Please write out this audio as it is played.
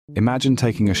Imagine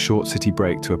taking a short city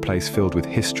break to a place filled with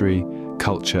history,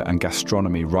 culture, and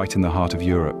gastronomy right in the heart of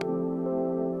Europe.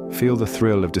 Feel the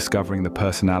thrill of discovering the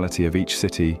personality of each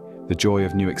city, the joy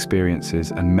of new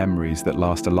experiences and memories that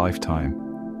last a lifetime.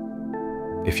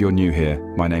 If you're new here,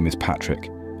 my name is Patrick,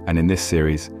 and in this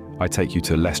series, I take you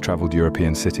to less traveled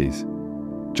European cities.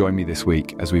 Join me this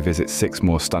week as we visit 6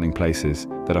 more stunning places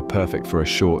that are perfect for a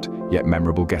short yet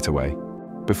memorable getaway.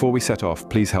 Before we set off,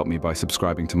 please help me by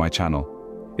subscribing to my channel.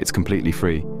 It's completely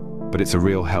free, but it's a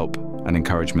real help and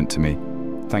encouragement to me.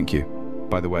 Thank you.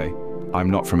 By the way, I'm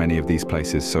not from any of these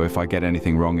places, so if I get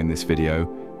anything wrong in this video,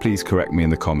 please correct me in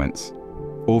the comments.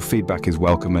 All feedback is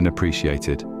welcome and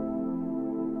appreciated.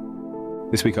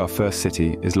 This week our first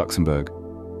city is Luxembourg,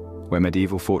 where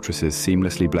medieval fortresses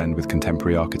seamlessly blend with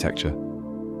contemporary architecture.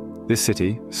 This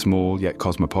city, small yet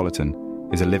cosmopolitan,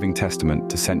 is a living testament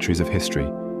to centuries of history,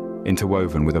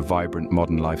 interwoven with a vibrant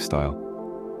modern lifestyle.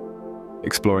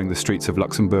 Exploring the streets of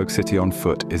Luxembourg City on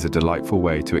foot is a delightful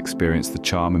way to experience the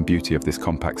charm and beauty of this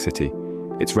compact city.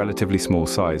 Its relatively small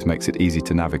size makes it easy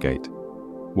to navigate.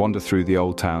 Wander through the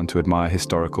old town to admire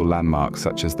historical landmarks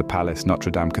such as the Palace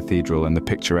Notre Dame Cathedral and the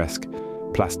picturesque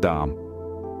Place d'Armes.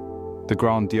 The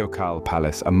Grand Ducal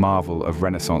Palace, a marvel of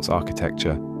Renaissance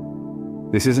architecture.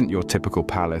 This isn't your typical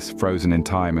palace, frozen in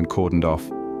time and cordoned off.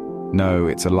 No,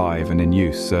 it's alive and in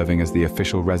use, serving as the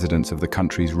official residence of the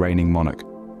country's reigning monarch.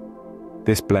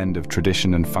 This blend of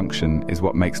tradition and function is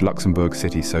what makes Luxembourg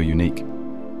City so unique.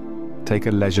 Take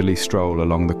a leisurely stroll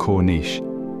along the Corniche,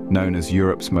 known as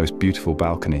Europe's most beautiful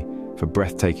balcony, for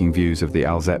breathtaking views of the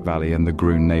Alzette Valley and the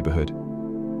Grune neighborhood.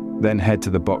 Then head to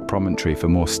the Bock Promontory for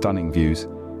more stunning views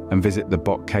and visit the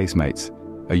Bock Casemates,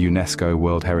 a UNESCO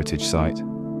World Heritage Site.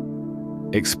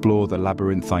 Explore the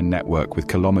labyrinthine network with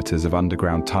kilometers of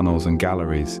underground tunnels and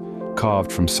galleries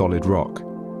carved from solid rock.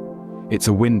 It's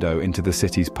a window into the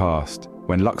city's past,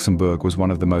 when Luxembourg was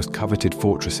one of the most coveted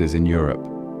fortresses in Europe.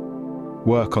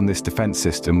 Work on this defense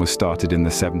system was started in the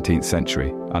 17th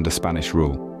century, under Spanish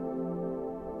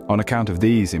rule. On account of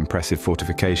these impressive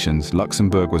fortifications,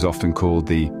 Luxembourg was often called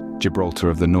the Gibraltar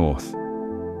of the North.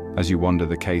 As you wander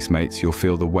the casemates, you'll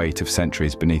feel the weight of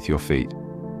centuries beneath your feet.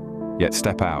 Yet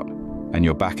step out, and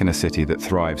you're back in a city that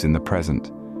thrives in the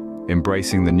present,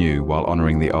 embracing the new while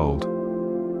honoring the old.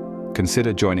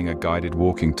 Consider joining a guided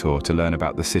walking tour to learn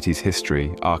about the city's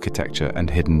history, architecture, and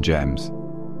hidden gems.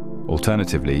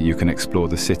 Alternatively, you can explore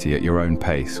the city at your own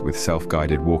pace with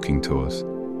self-guided walking tours.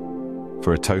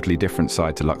 For a totally different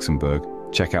side to Luxembourg,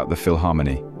 check out the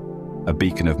Philharmonie, a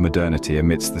beacon of modernity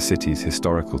amidst the city's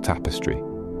historical tapestry.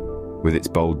 With its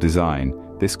bold design,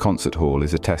 this concert hall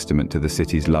is a testament to the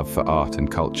city's love for art and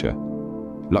culture.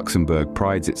 Luxembourg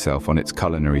prides itself on its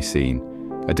culinary scene,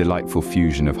 a delightful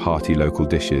fusion of hearty local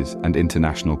dishes and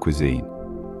international cuisine.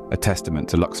 A testament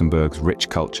to Luxembourg's rich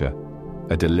culture,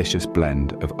 a delicious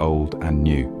blend of old and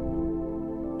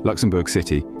new. Luxembourg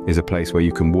City is a place where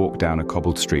you can walk down a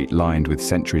cobbled street lined with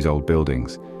centuries-old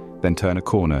buildings, then turn a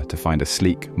corner to find a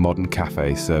sleek, modern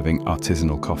cafe serving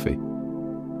artisanal coffee.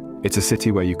 It's a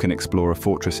city where you can explore a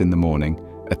fortress in the morning,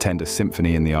 attend a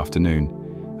symphony in the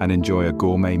afternoon, and enjoy a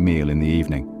gourmet meal in the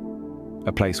evening.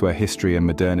 A place where history and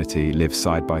modernity live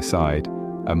side by side,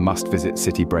 a must-visit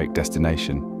city break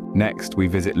destination. Next, we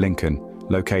visit Lincoln,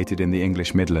 located in the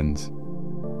English Midlands.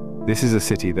 This is a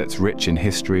city that's rich in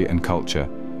history and culture,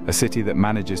 a city that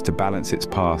manages to balance its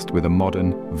past with a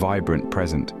modern, vibrant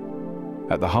present.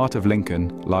 At the heart of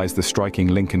Lincoln lies the striking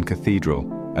Lincoln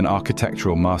Cathedral, an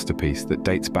architectural masterpiece that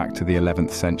dates back to the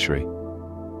 11th century.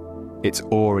 Its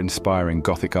awe-inspiring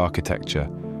Gothic architecture,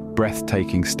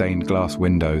 breathtaking stained glass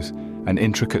windows, and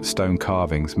intricate stone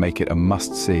carvings make it a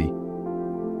must-see.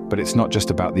 But it's not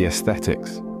just about the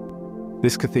aesthetics.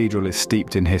 This cathedral is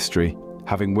steeped in history,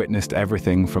 having witnessed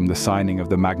everything from the signing of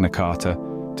the Magna Carta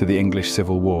to the English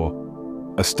Civil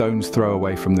War. A stone's throw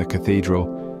away from the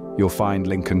cathedral, you'll find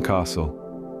Lincoln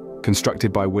Castle.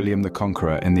 Constructed by William the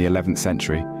Conqueror in the 11th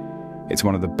century, it's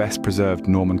one of the best preserved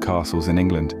Norman castles in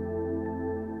England.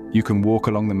 You can walk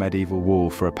along the medieval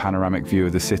wall for a panoramic view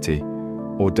of the city,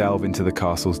 or delve into the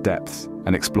castle's depths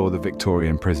and explore the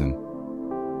Victorian prison.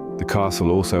 The castle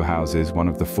also houses one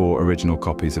of the 4 original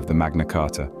copies of the Magna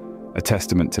Carta, a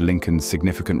testament to Lincoln's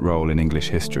significant role in English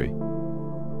history.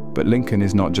 But Lincoln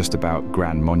is not just about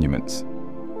grand monuments.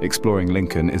 Exploring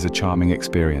Lincoln is a charming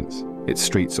experience, its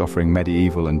streets offering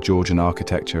medieval and Georgian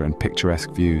architecture and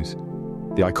picturesque views.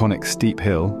 The iconic steep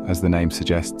hill, as the name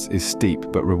suggests, is steep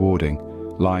but rewarding,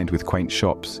 lined with quaint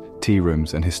shops, tea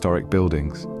rooms, and historic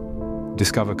buildings.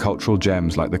 Discover cultural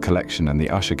gems like the Collection and the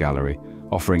Usher Gallery,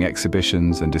 offering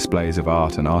exhibitions and displays of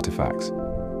art and artifacts.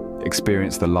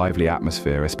 Experience the lively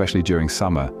atmosphere, especially during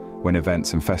summer, when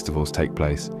events and festivals take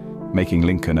place, making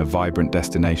Lincoln a vibrant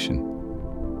destination.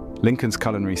 Lincoln's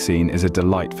culinary scene is a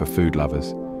delight for food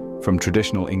lovers. From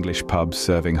traditional English pubs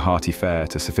serving hearty fare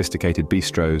to sophisticated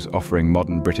bistros offering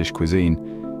modern British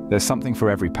cuisine, there's something for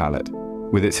every palate.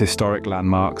 With its historic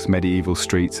landmarks, medieval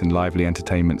streets, and lively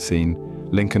entertainment scene,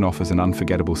 Lincoln offers an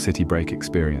unforgettable city break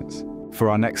experience. For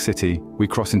our next city, we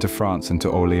cross into France and to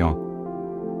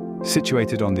Orléans.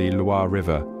 Situated on the Loire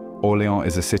River, Orléans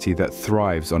is a city that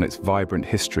thrives on its vibrant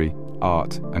history,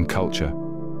 art, and culture.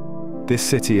 This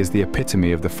city is the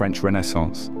epitome of the French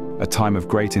Renaissance, a time of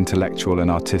great intellectual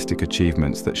and artistic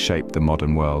achievements that shaped the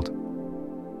modern world.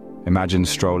 Imagine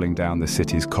strolling down the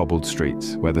city's cobbled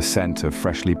streets, where the scent of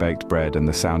freshly baked bread and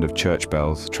the sound of church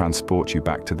bells transport you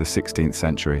back to the 16th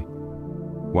century.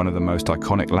 One of the most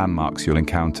iconic landmarks you'll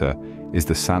encounter is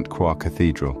the Sainte-Croix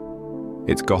Cathedral.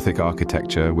 Its Gothic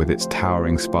architecture, with its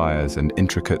towering spires and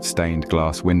intricate stained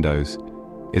glass windows,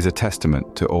 is a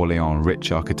testament to Orléans'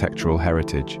 rich architectural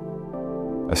heritage.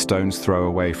 A stone's throw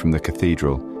away from the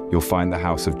cathedral, you'll find the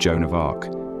House of Joan of Arc,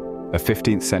 a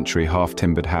 15th century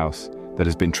half-timbered house that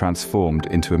has been transformed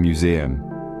into a museum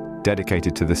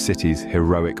dedicated to the city's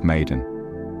heroic maiden.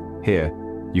 Here,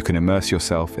 you can immerse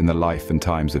yourself in the life and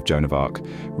times of Joan of Arc,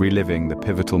 reliving the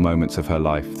pivotal moments of her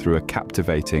life through a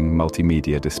captivating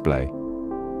multimedia display.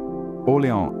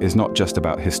 Orléans is not just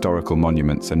about historical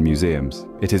monuments and museums,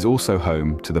 it is also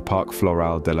home to the Parc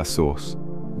Floral de la Source.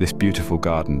 This beautiful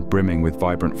garden, brimming with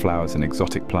vibrant flowers and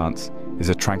exotic plants, is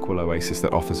a tranquil oasis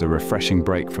that offers a refreshing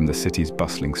break from the city's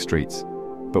bustling streets.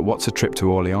 But what's a trip to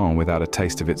Orléans without a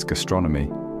taste of its gastronomy?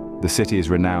 The city is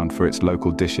renowned for its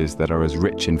local dishes that are as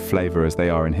rich in flavor as they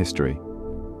are in history.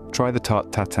 Try the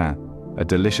tarte tatin, a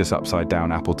delicious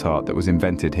upside-down apple tart that was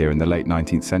invented here in the late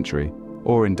 19th century,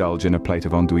 or indulge in a plate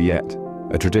of andouillette,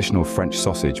 a traditional French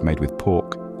sausage made with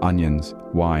pork, onions,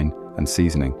 wine, and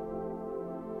seasoning.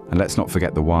 And let's not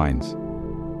forget the wines.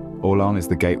 Orléans is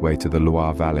the gateway to the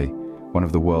Loire Valley, one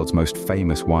of the world's most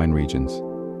famous wine regions.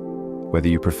 Whether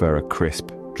you prefer a crisp,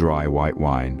 dry white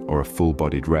wine or a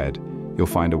full-bodied red, you'll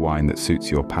find a wine that suits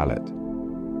your palate.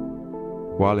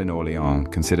 While in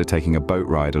Orléans, consider taking a boat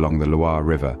ride along the Loire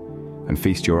River and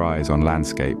feast your eyes on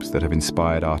landscapes that have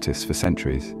inspired artists for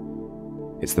centuries.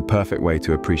 It's the perfect way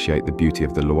to appreciate the beauty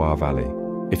of the Loire Valley.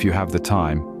 If you have the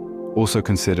time, also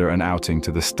consider an outing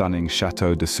to the stunning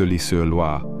Château de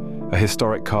Sully-sur-Loire, a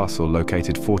historic castle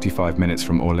located 45 minutes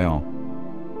from Orléans.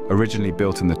 Originally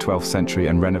built in the 12th century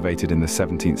and renovated in the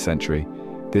 17th century,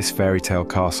 this fairy tale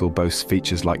castle boasts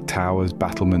features like towers,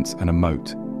 battlements, and a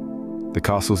moat. The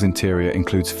castle's interior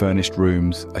includes furnished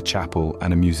rooms, a chapel,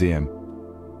 and a museum.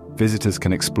 Visitors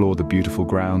can explore the beautiful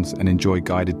grounds and enjoy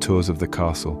guided tours of the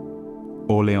castle.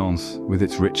 Orléans, with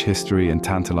its rich history and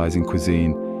tantalizing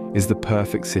cuisine, is the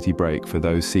perfect city break for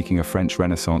those seeking a French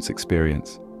Renaissance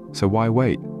experience. So why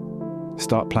wait?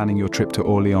 Start planning your trip to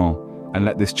Orléans and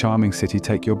let this charming city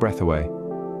take your breath away.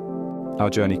 Our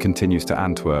journey continues to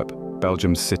Antwerp,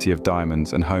 Belgium's city of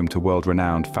diamonds and home to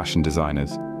world-renowned fashion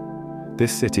designers.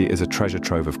 This city is a treasure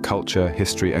trove of culture,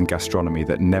 history, and gastronomy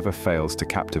that never fails to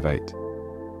captivate.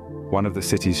 One of the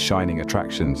city's shining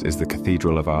attractions is the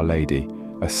Cathedral of Our Lady,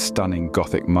 a stunning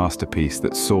Gothic masterpiece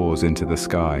that soars into the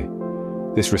sky.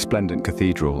 This resplendent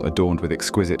cathedral, adorned with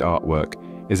exquisite artwork,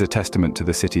 is a testament to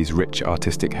the city's rich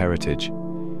artistic heritage.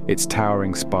 Its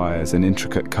towering spires and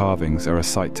intricate carvings are a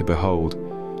sight to behold,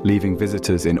 leaving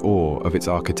visitors in awe of its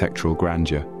architectural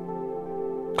grandeur.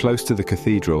 Close to the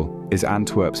cathedral is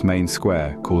Antwerp's main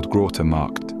square called Grote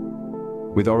Markt.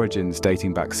 With origins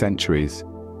dating back centuries,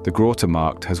 the Grote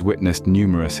Markt has witnessed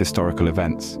numerous historical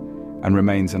events and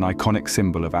remains an iconic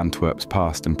symbol of Antwerp's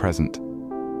past and present.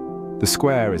 The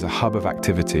square is a hub of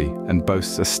activity and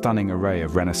boasts a stunning array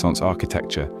of Renaissance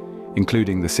architecture,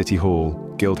 including the City Hall,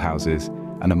 guildhouses,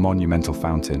 and a monumental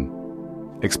fountain.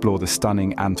 Explore the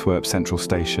stunning Antwerp Central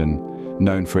Station,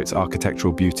 known for its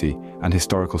architectural beauty and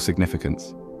historical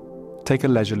significance. Take a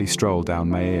leisurely stroll down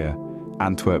Meijer,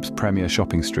 Antwerp's premier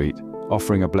shopping street,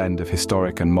 offering a blend of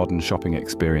historic and modern shopping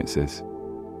experiences.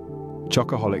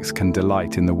 Chocoholics can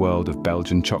delight in the world of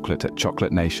Belgian chocolate at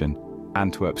Chocolate Nation,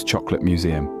 Antwerp's chocolate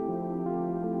museum.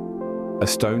 A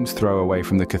stone's throw away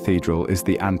from the cathedral is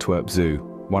the Antwerp Zoo,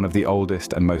 one of the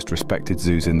oldest and most respected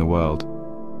zoos in the world.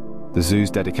 The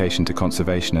zoo's dedication to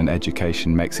conservation and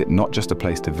education makes it not just a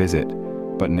place to visit,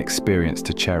 but an experience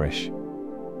to cherish.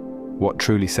 What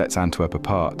truly sets Antwerp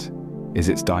apart is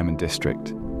its diamond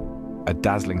district, a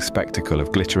dazzling spectacle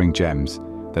of glittering gems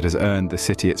that has earned the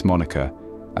city its moniker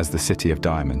as the City of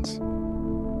Diamonds.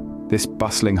 This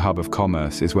bustling hub of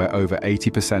commerce is where over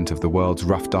 80% of the world's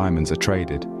rough diamonds are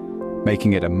traded,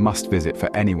 making it a must-visit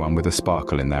for anyone with a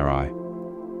sparkle in their eye.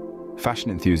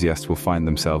 fashion enthusiasts will find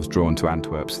themselves drawn to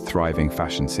Antwerp's thriving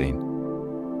fashion scene.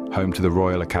 Home to the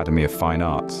Royal Academy of Fine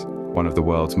Arts, one of the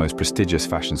world's most prestigious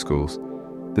fashion schools,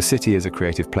 the city is a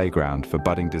creative playground for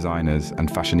budding designers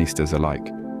and fashionistas alike.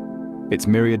 Its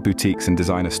myriad boutiques and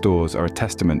designer stores are a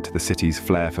testament to the city's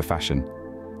flair for fashion.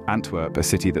 Antwerp, a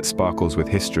city that sparkles with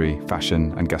history,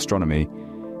 fashion, and gastronomy,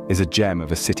 is a gem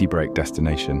of a city break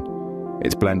destination.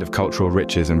 Its blend of cultural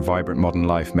riches and vibrant modern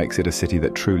life makes it a city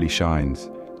that truly shines,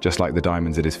 just like the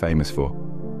diamonds it is famous for.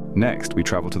 Next, we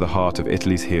travel to the heart of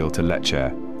Italy's heel, to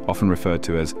Lecce, often referred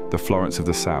to as the Florence of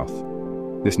the South.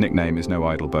 This nickname is no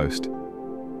idle boast.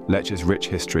 Lecce's rich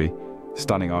history,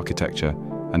 stunning architecture,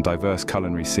 and diverse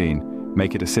culinary scene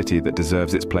make it a city that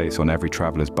deserves its place on every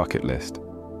traveler's bucket list.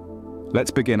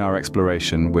 Let's begin our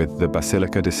exploration with the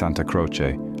Basilica di Santa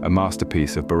Croce, a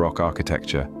masterpiece of Baroque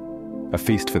architecture. A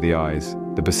feast for the eyes,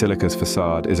 the basilica's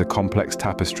facade is a complex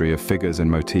tapestry of figures and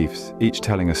motifs, each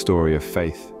telling a story of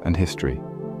faith and history.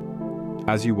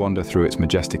 As you wander through its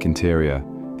majestic interior,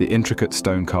 the intricate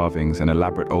stone carvings and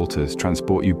elaborate altars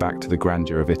transport you back to the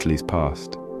grandeur of Italy's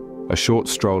past. A short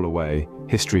stroll away,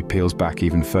 history peels back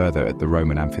even further at the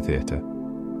Roman amphitheatre.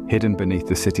 Hidden beneath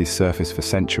the city's surface for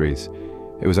centuries,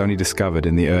 it was only discovered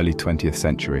in the early 20th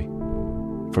century.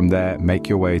 From there, make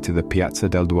your way to the Piazza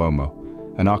del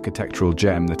Duomo, an architectural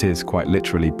gem that is quite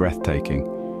literally breathtaking.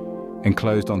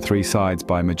 Enclosed on three sides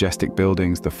by majestic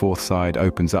buildings, the fourth side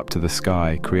opens up to the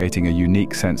sky, creating a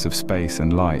unique sense of space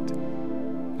and light.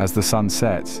 As the sun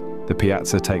sets, the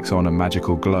piazza takes on a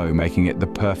magical glow, making it the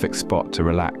perfect spot to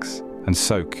relax and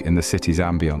soak in the city's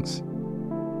ambience.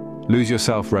 Lose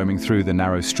yourself roaming through the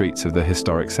narrow streets of the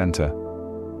historic centre.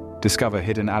 Discover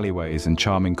hidden alleyways and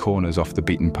charming corners off the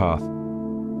beaten path,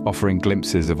 offering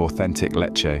glimpses of authentic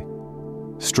Lecce.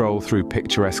 Stroll through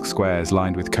picturesque squares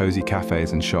lined with cozy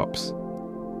cafes and shops.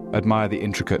 Admire the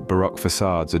intricate Baroque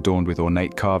facades adorned with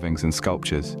ornate carvings and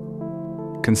sculptures.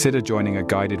 Consider joining a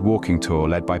guided walking tour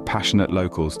led by passionate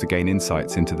locals to gain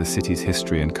insights into the city's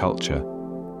history and culture.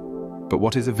 But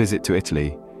what is a visit to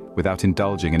Italy without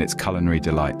indulging in its culinary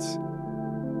delights?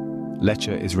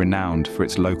 Lecce is renowned for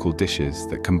its local dishes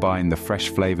that combine the fresh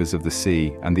flavors of the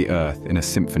sea and the earth in a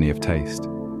symphony of taste.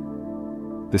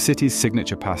 The city's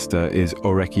signature pasta is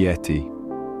orecchietti,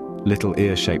 little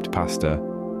ear-shaped pasta,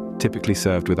 typically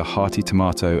served with a hearty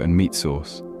tomato and meat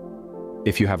sauce.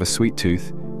 If you have a sweet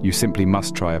tooth, you simply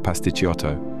must try a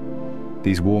pasticciotto.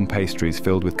 These warm pastries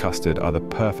filled with custard are the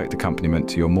perfect accompaniment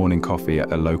to your morning coffee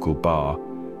at a local bar,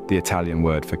 the Italian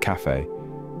word for cafe.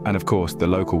 And of course, the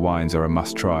local wines are a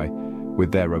must-try,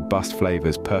 with their robust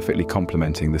flavors perfectly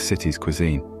complementing the city's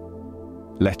cuisine.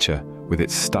 Lecce, with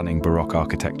its stunning Baroque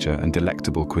architecture and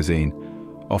delectable cuisine,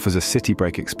 offers a city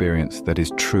break experience that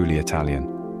is truly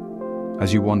Italian.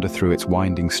 As you wander through its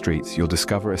winding streets, you'll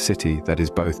discover a city that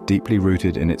is both deeply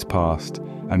rooted in its past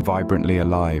and vibrantly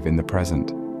alive in the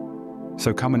present.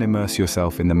 So come and immerse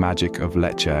yourself in the magic of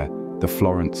Lecce, the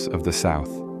Florence of the South.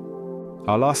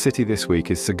 Our last city this week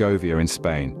is Segovia in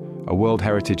Spain, a World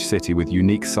Heritage city with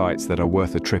unique sites that are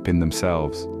worth a trip in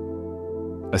themselves.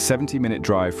 A 70-minute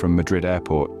drive from Madrid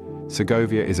Airport,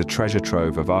 Segovia is a treasure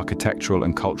trove of architectural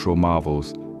and cultural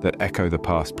marvels that echo the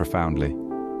past profoundly.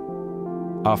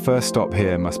 Our first stop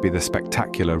here must be the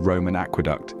spectacular Roman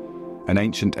aqueduct, an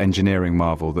ancient engineering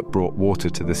marvel that brought water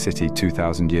to the city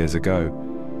 2,000 years ago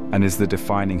and is the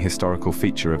defining historical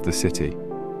feature of the city.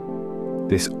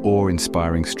 This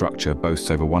awe-inspiring structure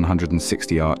boasts over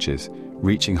 160 arches,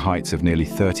 reaching heights of nearly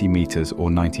 30 meters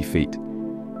or 90 feet.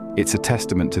 It's a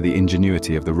testament to the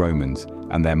ingenuity of the Romans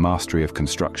and their mastery of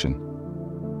construction.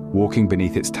 Walking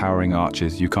beneath its towering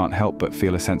arches, you can't help but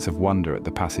feel a sense of wonder at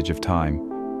the passage of time.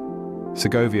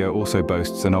 Segovia also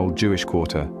boasts an old Jewish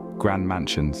quarter, grand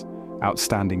mansions,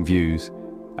 outstanding views,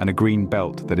 and a green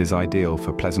belt that is ideal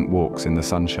for pleasant walks in the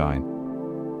sunshine.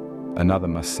 Another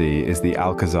must-see is the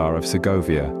Alcazar of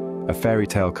Segovia, a fairy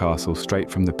tale castle straight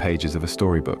from the pages of a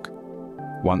storybook.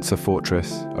 Once a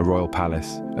fortress, a royal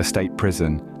palace, a state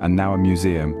prison, and now a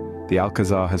museum, the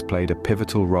Alcazar has played a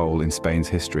pivotal role in Spain's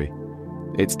history.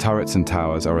 Its turrets and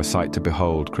towers are a sight to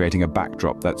behold, creating a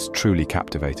backdrop that's truly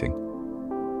captivating.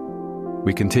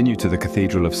 We continue to the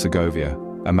Cathedral of Segovia,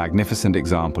 a magnificent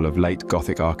example of late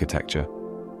Gothic architecture.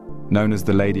 Known as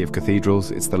the Lady of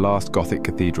Cathedrals, it's the last Gothic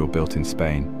cathedral built in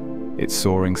Spain. Its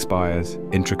soaring spires,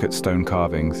 intricate stone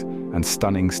carvings, and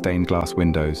stunning stained glass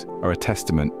windows are a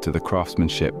testament to the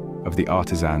craftsmanship of the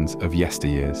artisans of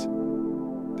yesteryears.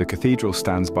 The cathedral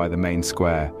stands by the main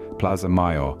square, Plaza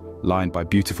Mayor, lined by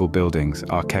beautiful buildings,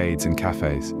 arcades, and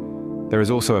cafes. There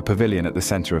is also a pavilion at the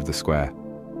center of the square.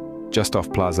 Just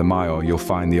off Plaza Mayor, you'll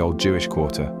find the old Jewish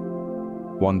quarter.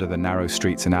 Wander the narrow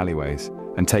streets and alleyways,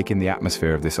 and take in the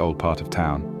atmosphere of this old part of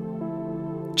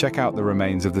town. Check out the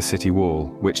remains of the city wall,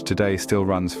 which today still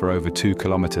runs for over 2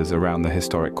 kilometers around the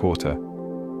historic quarter.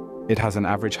 It has an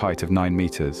average height of 9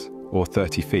 meters, or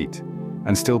 30 feet,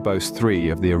 and still boasts 3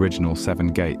 of the original 7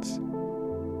 gates.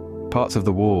 Parts of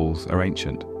the walls are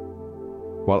ancient,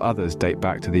 while others date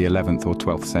back to the 11th or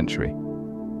 12th century.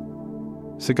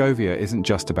 Segovia isn't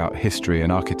just about history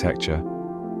and architecture.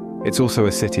 It's also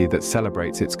a city that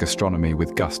celebrates its gastronomy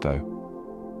with gusto.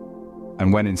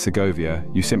 And when in Segovia,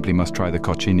 you simply must try the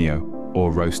cochinillo,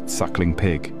 or roast suckling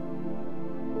pig.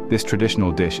 This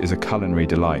traditional dish is a culinary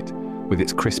delight, with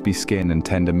its crispy skin and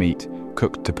tender meat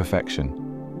cooked to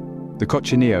perfection. The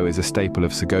cochinillo is a staple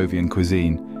of Segovian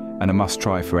cuisine and a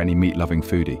must-try for any meat-loving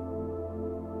foodie.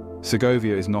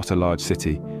 Segovia is not a large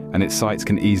city, and its sights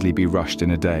can easily be rushed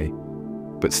in a day.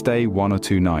 But stay 1 or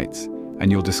 2 nights,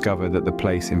 and you'll discover that the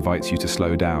place invites you to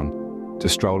slow down, to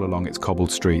stroll along its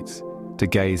cobbled streets, to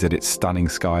gaze at its stunning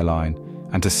skyline,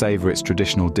 and to savor its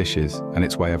traditional dishes and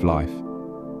its way of life.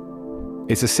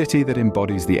 It's a city that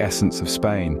embodies the essence of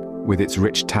Spain, with its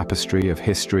rich tapestry of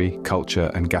history,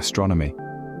 culture, and gastronomy.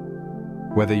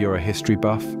 Whether you're a history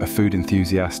buff, a food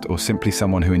enthusiast, or simply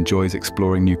someone who enjoys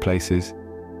exploring new places,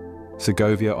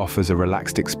 Segovia offers a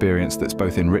relaxed experience that's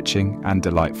both enriching and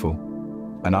delightful,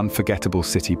 an unforgettable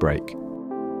city break.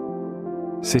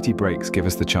 City breaks give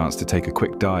us the chance to take a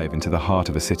quick dive into the heart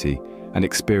of a city and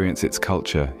experience its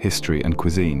culture, history, and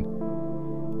cuisine.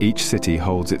 Each city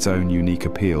holds its own unique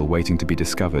appeal waiting to be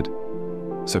discovered.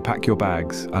 So pack your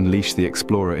bags, unleash the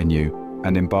explorer in you,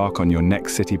 and embark on your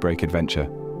next city break adventure.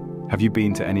 Have you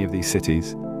been to any of these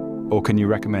cities? Or can you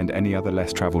recommend any other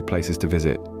less traveled places to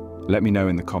visit? Let me know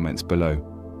in the comments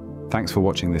below. Thanks for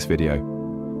watching this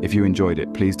video. If you enjoyed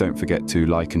it, please don't forget to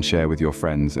like and share with your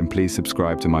friends, and please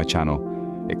subscribe to my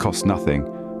channel. It costs nothing,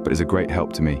 but is a great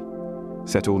help to me.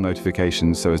 Set all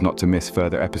notifications so as not to miss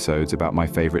further episodes about my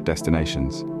favorite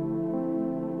destinations.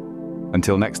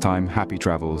 Until next time, happy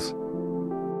travels.